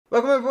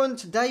Welcome everyone,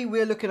 today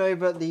we're looking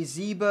over the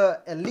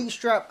ZYBER Elite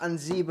Strap and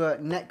ZYBER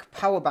Neck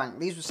Power Bank.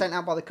 These were sent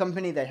out by the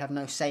company, they have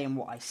no say in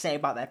what I say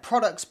about their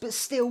products, but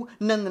still,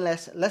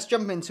 nonetheless, let's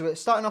jump into it.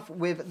 Starting off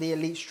with the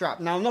Elite Strap.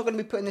 Now I'm not going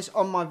to be putting this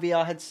on my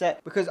VR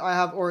headset because I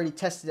have already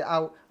tested it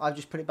out. I've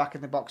just put it back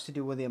in the box to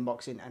do all the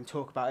unboxing and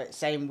talk about it.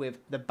 Same with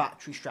the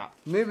battery strap.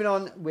 Moving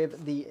on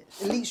with the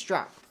Elite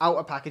Strap,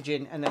 outer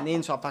packaging, and then the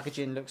inside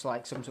packaging looks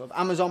like some sort of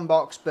Amazon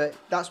box, but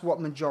that's what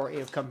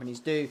majority of companies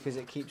do because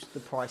it keeps the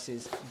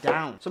prices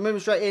down. So moving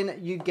straight in,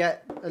 you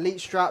get Elite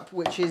Strap,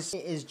 which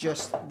is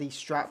just the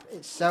strap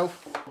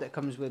itself that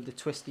comes with the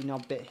twisty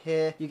knob bit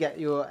here. You get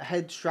your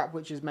head strap,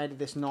 which is made of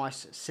this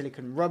nice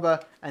silicone rubber,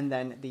 and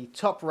then the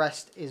top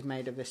rest is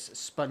made of this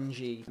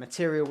spongy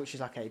material, which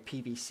is like a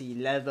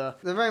PVC leather.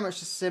 They're very much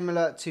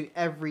similar to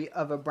every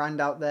other brand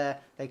out there.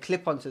 They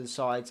clip onto the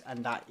sides,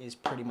 and that is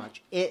pretty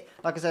much it.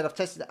 Like I said, I've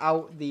tested it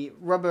out. The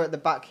rubber at the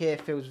back here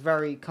feels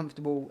very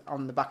comfortable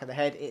on the back of the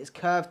head. It is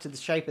curved to the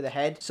shape of the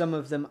head. Some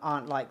of them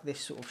aren't like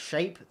this sort of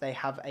shape. They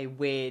have a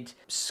weird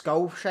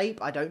skull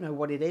shape. I don't know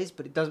what it is,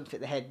 but it doesn't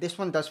fit the head. This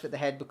one does fit the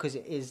head because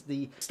it is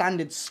the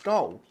standard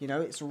skull. You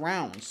know, it's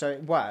round, so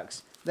it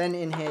works. Then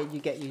in here you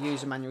get your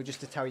user manual just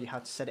to tell you how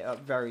to set it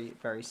up. Very,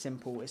 very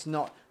simple. It's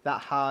not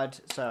that hard,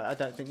 so I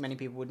don't think many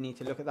people would need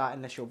to look at that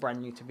unless you're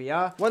brand new to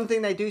VR. One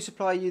thing they do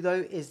supply you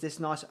though is this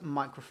nice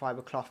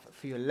microfiber cloth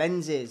for your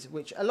lenses,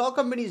 which a lot of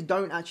companies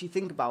don't actually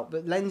think about,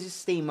 but lenses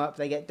steam up,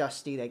 they get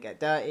dusty, they get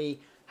dirty.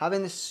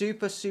 Having this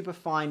super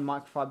fine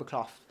microfiber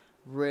cloth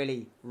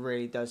really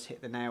does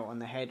hit the nail on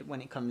the head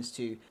when it comes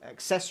to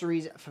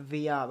accessories for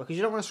VR, because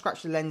you don't want to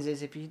scratch the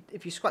lenses. If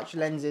you scratch the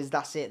lenses,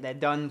 that's it, they're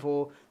done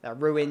for, they're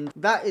ruined.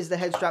 That is the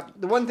head strap.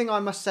 The one thing I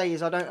must say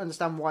is I don't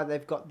understand why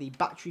they've got the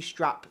battery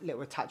strap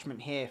little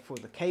attachment here for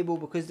the cable,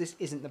 because this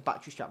isn't the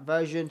battery strap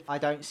version. I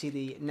don't see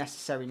the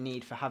necessary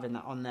need for having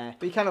that on there,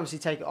 but you can obviously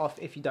take it off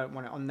if you don't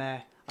want it on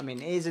there. I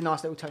mean, it is a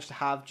nice little touch to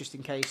have just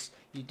in case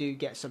you do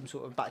get some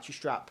sort of battery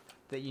strap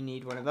that you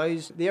need one of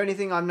those. The only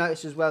thing I've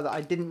noticed as well that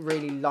I didn't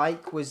really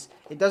like was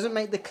it doesn't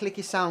make the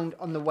clicky sound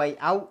on the way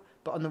out,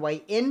 but on the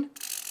way in,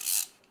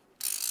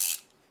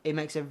 it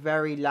makes a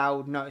very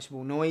loud,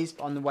 noticeable noise.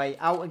 On the way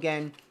out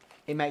again,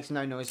 it makes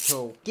no noise at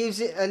all.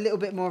 Gives it a little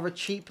bit more of a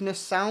cheapness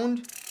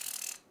sound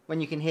when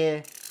you can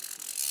hear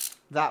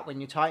that when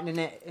you're tightening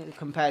it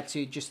compared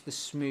to just the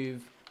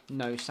smooth,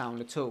 no sound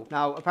at all.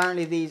 Now,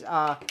 apparently these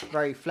are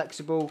very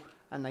flexible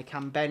and they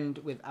can bend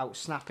without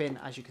snapping.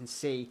 As you can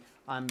see,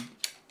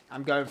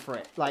 I'm going for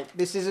it. Like,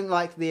 this isn't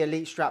like the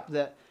Elite Strap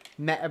that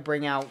Meta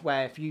bring out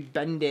where if you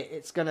bend it,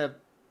 it's gonna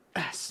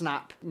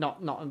snap.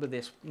 Not with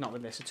this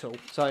at all.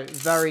 So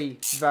very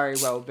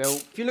well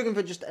built. If you're looking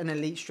for just an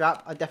Elite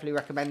Strap, I definitely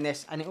recommend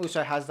this. And it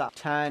also has that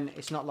turn.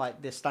 It's not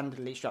like the standard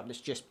Elite Strap that's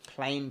just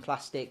plain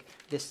plastic.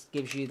 This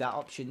gives you that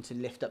option to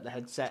lift up the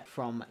headset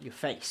from your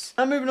face.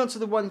 Now moving on to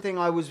the one thing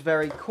I was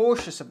very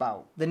cautious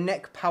about, the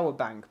neck power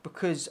bank,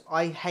 because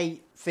I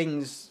hate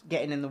things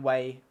getting in the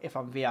way if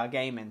I'm VR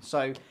gaming.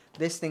 So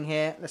this thing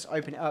here, let's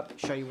open it up,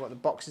 show you what the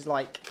box is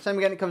like. Same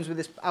again, it comes with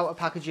this outer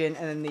packaging,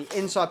 and then the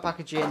inside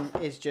packaging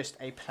is just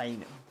a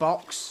plain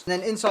box. And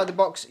then inside the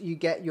box, you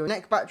get your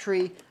neck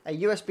battery,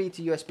 a USB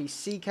to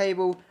USB-C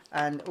cable,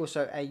 and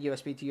also a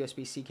USB to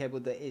USB-C cable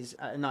that is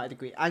at a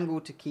 90-degree angle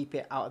to keep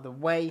it out of the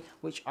way,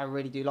 which I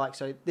really do like.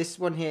 So this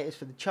one here is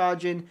for the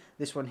charging,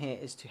 this one here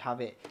is to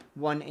have it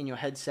one in your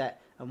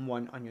headset and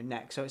one on your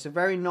neck. So it's a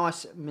very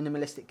nice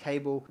minimalistic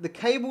cable. The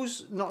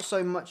cable's not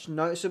so much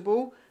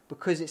noticeable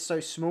because it's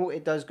so small.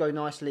 It does go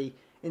nicely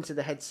into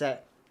the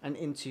headset and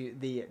into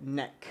the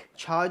neck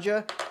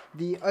charger.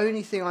 The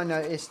only thing I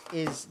noticed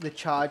is the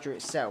charger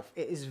itself.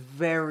 It is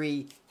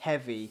very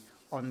heavy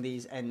on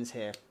these ends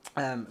here.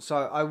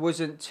 So I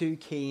wasn't too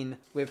keen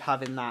with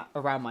having that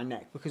around my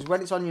neck, because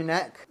when it's on your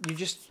neck,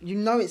 you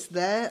know it's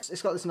there.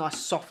 It's got this nice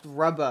soft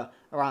rubber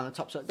around the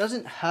top, so it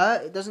doesn't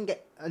hurt, it doesn't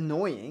get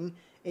annoying.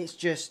 It's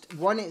just,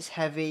 one, it's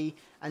heavy,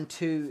 and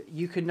two,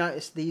 you can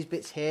notice these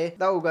bits here.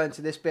 That will go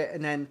into this bit,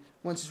 and then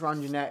once it's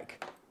around your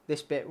neck,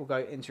 this bit will go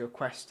into your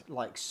Quest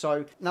like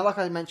so. Now, like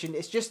I mentioned,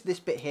 it's just this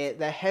bit here.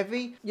 They're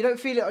heavy. You don't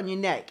feel it on your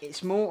neck.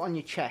 It's more on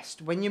your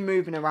chest. When you're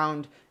moving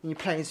around and you're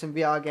playing some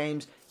VR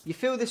games, you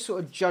feel this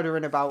sort of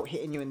juddering about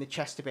hitting you in the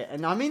chest a bit.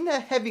 And I mean,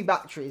 they're heavy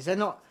batteries. They're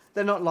not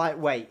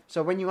lightweight.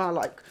 So when you are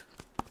like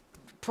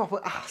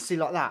proper, see,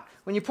 like that,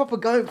 when you're proper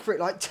going for it,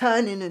 like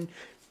turning and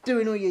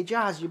doing all your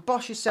jazz, you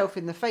bosh yourself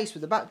in the face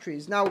with the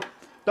batteries. Now,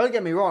 don't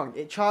get me wrong,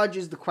 it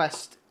charges the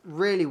Quest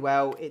really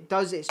well. It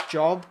does its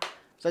job.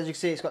 So as you can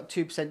see, it's got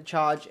 2%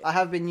 charge. I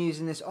have been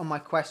using this on my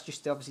Quest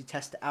just to obviously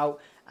test it out,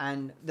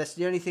 and that's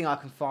the only thing I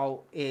can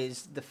fault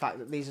is the fact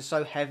that these are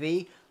so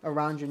heavy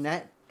around your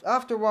neck.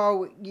 After a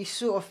while, you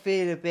sort of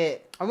feel a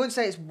bit, I wouldn't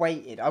say it's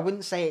weighted, I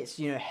wouldn't say it's,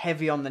 you know,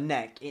 heavy on the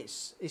neck.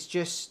 It's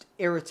just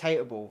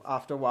irritatable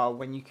after a while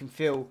when you can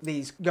feel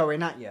these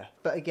going at you.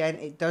 But again,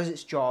 it does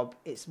its job,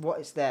 it's what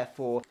it's there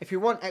for. If you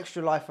want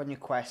extra life on your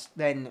Quest,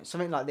 then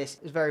something like this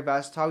is very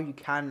versatile. You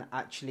can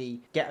actually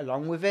get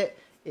along with it.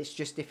 It's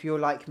just if you're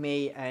like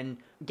me and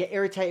get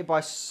irritated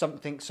by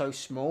something so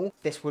small,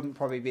 this wouldn't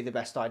probably be the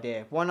best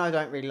idea. One, I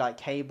don't really like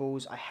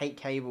cables. I hate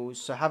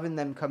cables. So having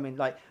them come in,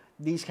 like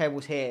these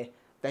cables here,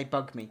 they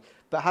bug me.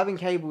 But having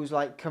cables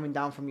like coming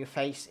down from your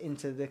face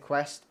into the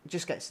Quest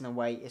just gets in the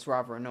way. It's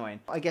rather annoying.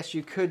 I guess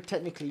you could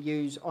technically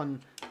use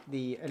on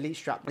the Elite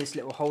strap this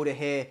little holder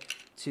here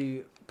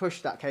to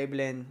push that cable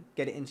in,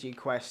 get it into your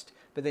Quest,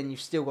 but then you've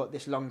still got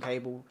this long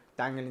cable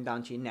dangling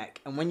down to your neck.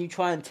 And when you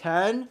try and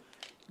turn,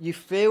 you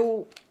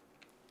feel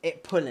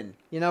it pulling.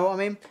 You know what I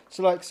mean?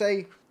 So like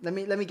say, let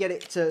me get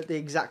it to the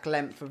exact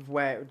length of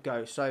where it would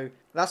go. So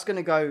that's going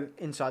to go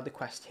inside the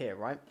Quest here,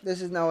 right?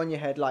 This is now on your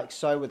head like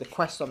so, with the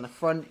Quest on the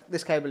front,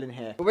 this cable in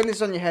here. But when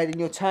it's on your head and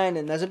you're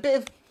turning, there's a bit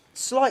of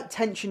slight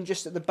tension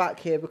just at the back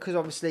here, because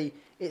obviously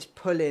it's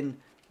pulling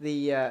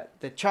the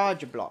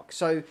charger block.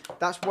 So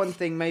that's one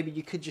thing. Maybe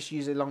you could just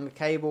use a longer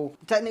cable.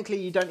 Technically,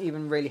 you don't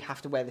even really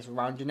have to wear this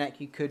around your neck.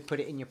 You could put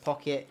it in your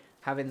pocket,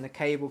 having the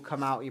cable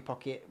come out of your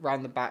pocket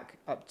round the back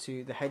up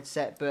to the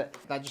headset, but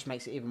that just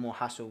makes it even more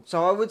hassle.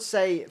 So I would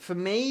say for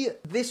me,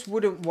 this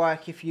wouldn't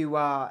work if you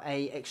are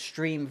a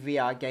extreme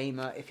VR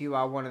gamer, if you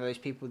are one of those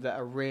people that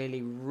are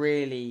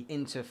really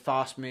into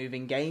fast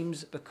moving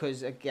games,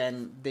 because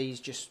again,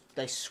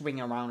 they swing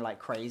around like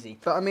crazy.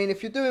 But I mean,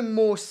 if you're doing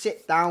more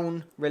sit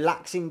down,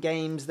 relaxing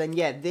games, then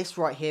yeah, this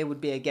right here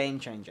would be a game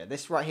changer.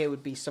 This right here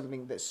would be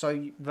something that's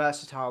so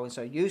versatile and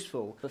so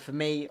useful. But for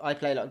me, I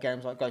play a lot of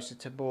games like Ghost of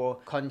Tabor,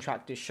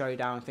 Contractors,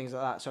 Showdown, things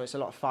like that. So it's a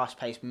lot of fast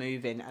paced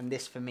moving, and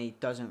this for me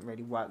doesn't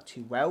really work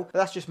too well. But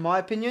that's just my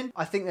opinion.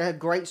 I think they're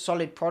great,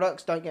 solid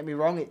products. Don't get me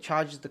wrong. It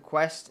charges the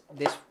Quest.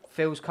 This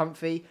feels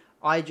comfy.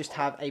 I just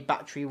have a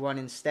battery one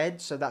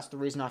instead, so that's the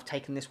reason I've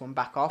taken this one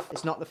back off.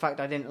 It's not the fact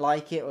I didn't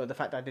like it or the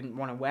fact I didn't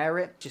want to wear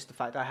it, just the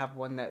fact I have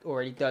one that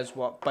already does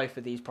what both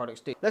of these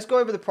products do. Let's go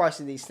over the price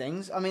of these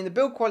things. I mean, the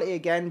build quality,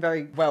 again,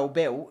 very well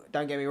built.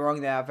 Don't get me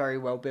wrong, they are very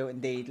well built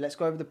indeed. Let's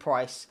go over the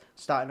price,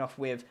 starting off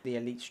with the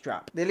Elite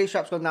strap. The Elite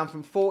strap's gone down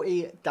from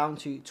 £40 down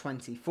to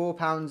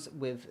 £24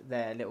 with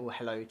their little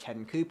Hello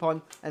 10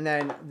 coupon. And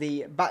then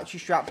the battery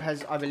strap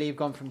has, I believe,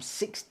 gone from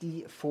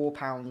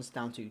 £64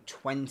 down to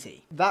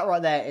 £20. That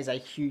right there is a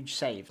huge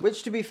save,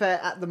 which, to be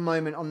fair, at the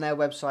moment on their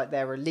website,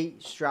 their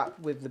Elite strap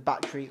with the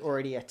battery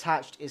already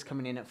attached is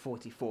coming in at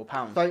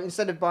 £44. So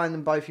instead of buying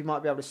them both, you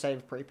might be able to save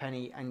a pretty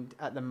penny and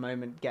at the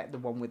moment get the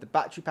one with the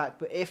battery pack.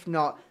 But if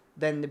not,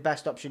 then the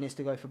best option is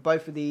to go for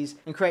both of these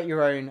and create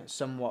your own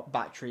somewhat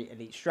battery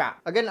Elite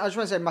strap. Again, I just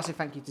want to say a massive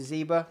thank you to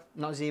ZYBER,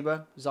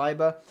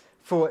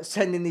 for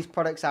sending these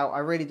products out. I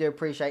really do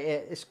appreciate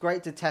it. It's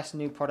great to test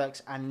new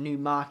products and new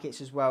markets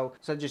as well.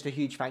 So just a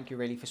huge thank you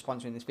really for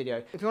sponsoring this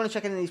video. If you want to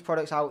check any of these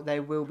products out, they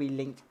will be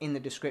linked in the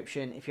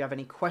description. If you have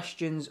any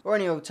questions or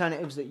any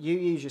alternatives that you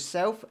use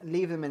yourself,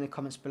 leave them in the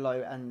comments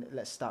below and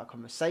let's start a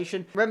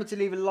conversation. Remember to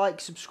leave a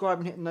like, subscribe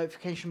and hit the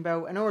notification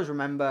bell. And always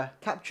remember,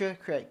 capture,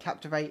 create,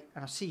 captivate,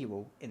 and I'll see you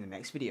all in the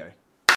next video.